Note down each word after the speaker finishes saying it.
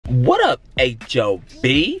What up, HOB?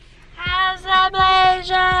 How's the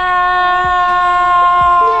blazer?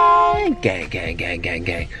 Gang, gang, gang, gang,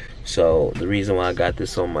 gang. So the reason why I got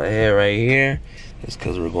this on my head right here is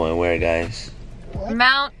because we're going where, guys? What?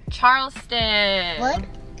 Mount Charleston. What?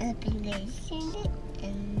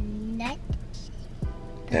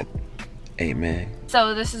 That, amen.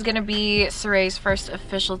 So this is gonna be Saray's first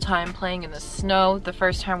official time playing in the snow. The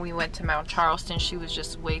first time we went to Mount Charleston, she was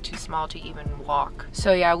just way too small to even walk.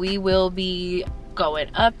 So yeah, we will be going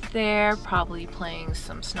up there, probably playing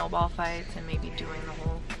some snowball fights and maybe doing the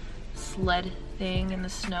whole sled thing in the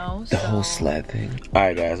snow. The whole sled thing. All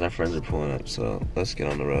right, guys, our friends are pulling up, so let's get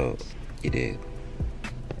on the road. You did.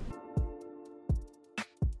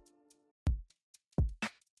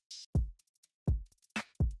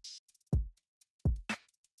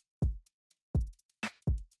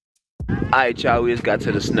 Alright, y'all, we just got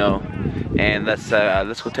to the snow, and let's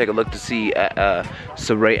go take a look to see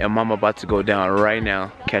Saray and Mama about to go down right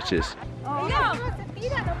now. Catch this.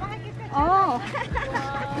 Oh.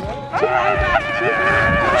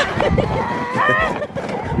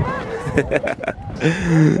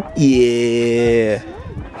 Yeah.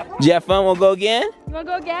 Did you have fun? Wanna go again? You wanna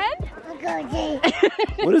go again? I'll go again.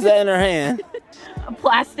 What is that in her hand? A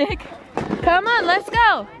plastic. Come on, let's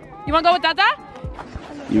go. You wanna go with Dada?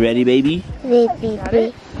 You ready, baby?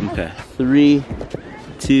 Baby. Okay. 3,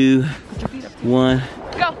 2, 1,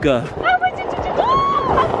 Go. go.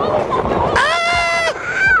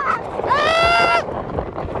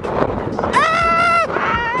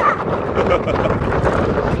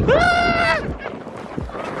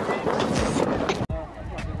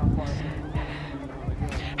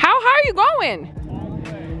 How high are you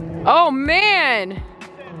going? Oh man.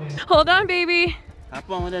 Hold on, baby. Hop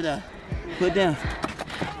on with it. Put down.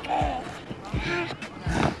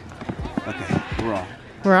 Okay, we're on.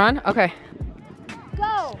 We're on? Okay.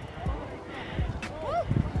 Go.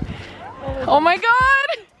 Oh my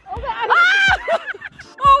god! Ah!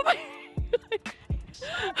 Oh my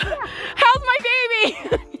How's my baby?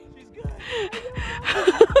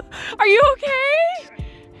 Are you okay?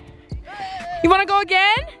 You wanna go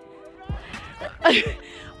again?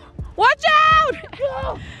 Watch out!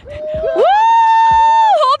 Woo!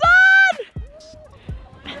 Hold on!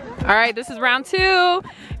 Alright, this is round 2.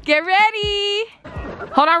 Get ready!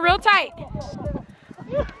 Hold on real tight.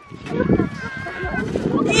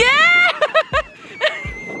 Yeah!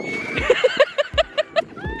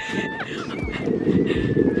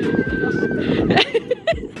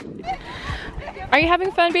 Are you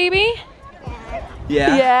having fun, baby?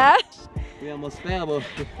 Yeah. Yeah? We almost fell, but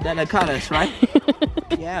that caught us, right?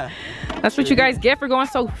 Yeah. That's what you guys get for going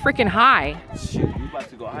so freaking high. Shoot, we about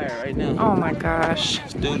to go higher right now. Oh my gosh.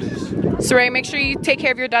 Let's do this. Saray, make sure you take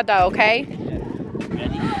care of your Dada, okay?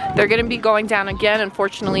 Ready? They're gonna be going down again.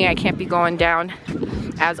 Unfortunately, I can't be going down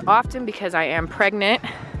as often because I am pregnant.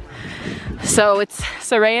 So it's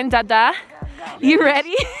Saray and Dada. You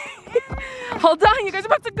ready? Hold on, you guys are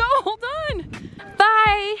about to go. Hold on.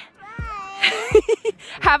 Bye.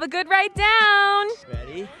 Have a good ride down.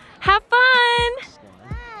 Ready? Have fun.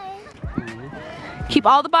 Keep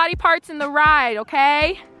all the body parts in the ride,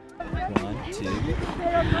 okay? 1, 2.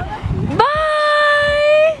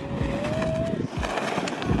 Bye.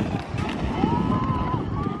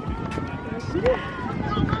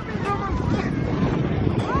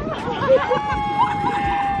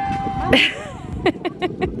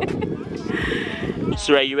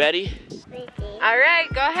 Saray, you ready? All right,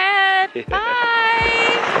 go ahead. Bye.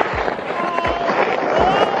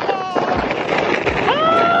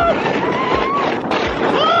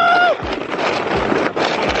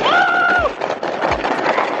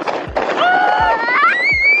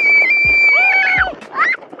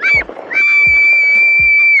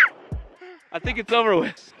 I think it's over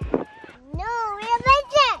with. No, we're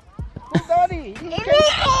better.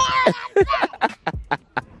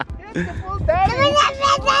 Full daddy.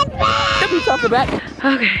 Let me talk about.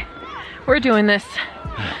 Okay, we're doing this.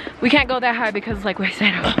 We can't go that high because, like I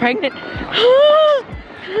said, I was pregnant.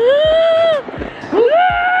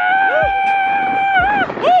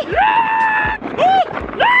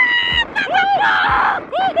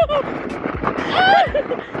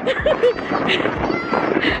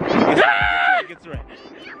 Gets right.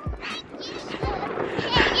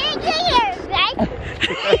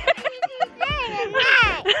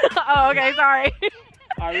 Oh, okay, sorry.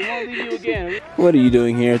 Alright, we won't leave you again. What are you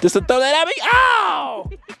doing here? Just to throw that at me? Ow!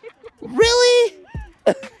 Really?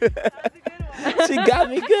 She got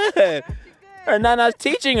me good. Or Nana's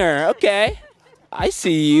teaching her. Okay. I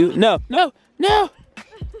see you. No, no, no.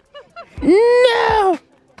 No!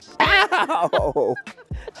 Ow!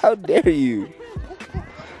 How dare you?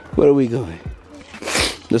 Where are we going?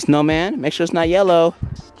 The snowman? Make sure it's not yellow.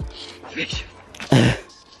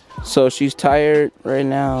 So she's tired right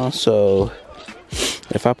now, so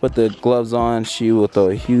if I put the gloves on, she will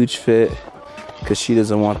throw a huge fit because she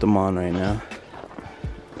doesn't want them on right now.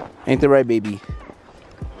 Ain't that right, baby?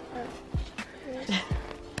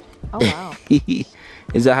 Oh, wow.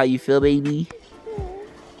 Is that how you feel, baby?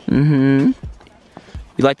 Mm-hmm.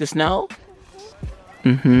 You like the snow?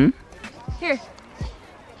 Mm-hmm. Here.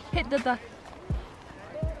 Hit Dada.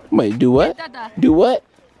 Wait, do what? Hit Dada. Do what?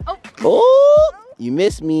 Oh. Oh! You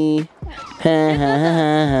missed me.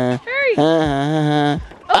 Hurry.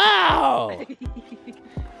 Ow!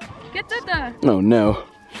 Get Dada. Oh no.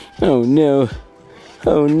 Oh no.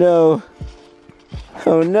 Oh no.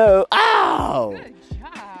 Oh no. Ow! Good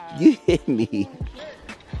job. You hit me.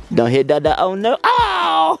 Don't hit Dada. Oh no.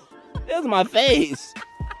 Ow! That was my face.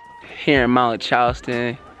 Here in Mount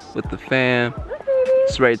Charleston with the fam.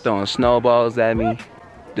 It's right throwing snowballs at me.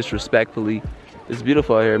 Disrespectfully. It's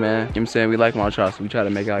beautiful out here, man. You know what I'm saying? We like Mount Charleston. We try to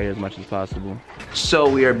make it out here as much as possible. So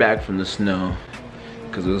we are back from the snow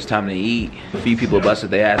because it was time to eat. A few people busted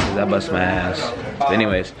their asses. I bust my ass. But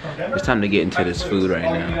anyways, it's time to get into this food right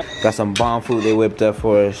now. Got some bomb food they whipped up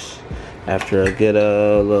for us after a good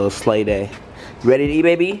little sleigh day. You ready to eat,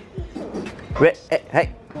 baby? Hey.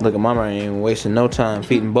 Look at mama ain't wasting no time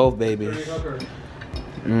feeding both babies.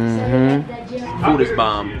 Mm-hmm. Food is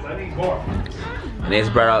bomb. And they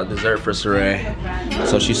just brought out dessert for Saray.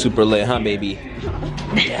 So she's super lit, huh, baby?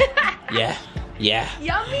 Yeah.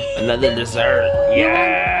 Yummy. Another dessert.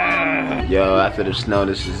 Yeah. Yo, after the snow,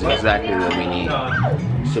 this is exactly what we need.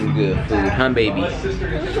 Some good food, huh, baby?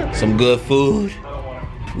 Some good food.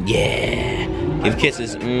 Yeah. Give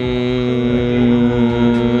kisses.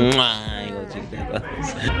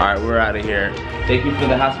 Alright, we're out of here. Thank you for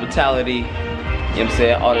the hospitality. You know what I'm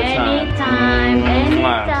saying? All the time.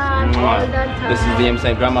 Anytime, all the time. This is the, you know what I'm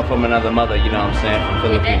saying, grandma from another mother, you know what I'm saying, from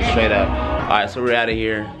Philippines, straight up. Alright, so we're out of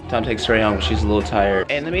here. Time to take Stray home, she's a little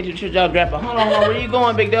tired. Hey, let me introduce y'all, Grandpa. Hold on, where you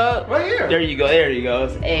going, big dog? Right here. There you go, there you go.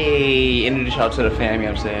 Hey, introduce y'all to the fam, you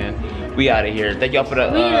know what I'm saying? We out of here. Thank y'all for the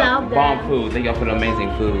bomb food. Thank y'all for the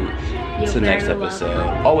amazing food. Till the next episode.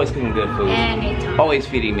 Always cooking good food. Anytime. Always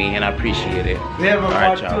feeding me, and I appreciate it. We have a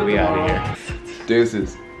Alright, y'all, we out of here.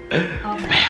 Deuces.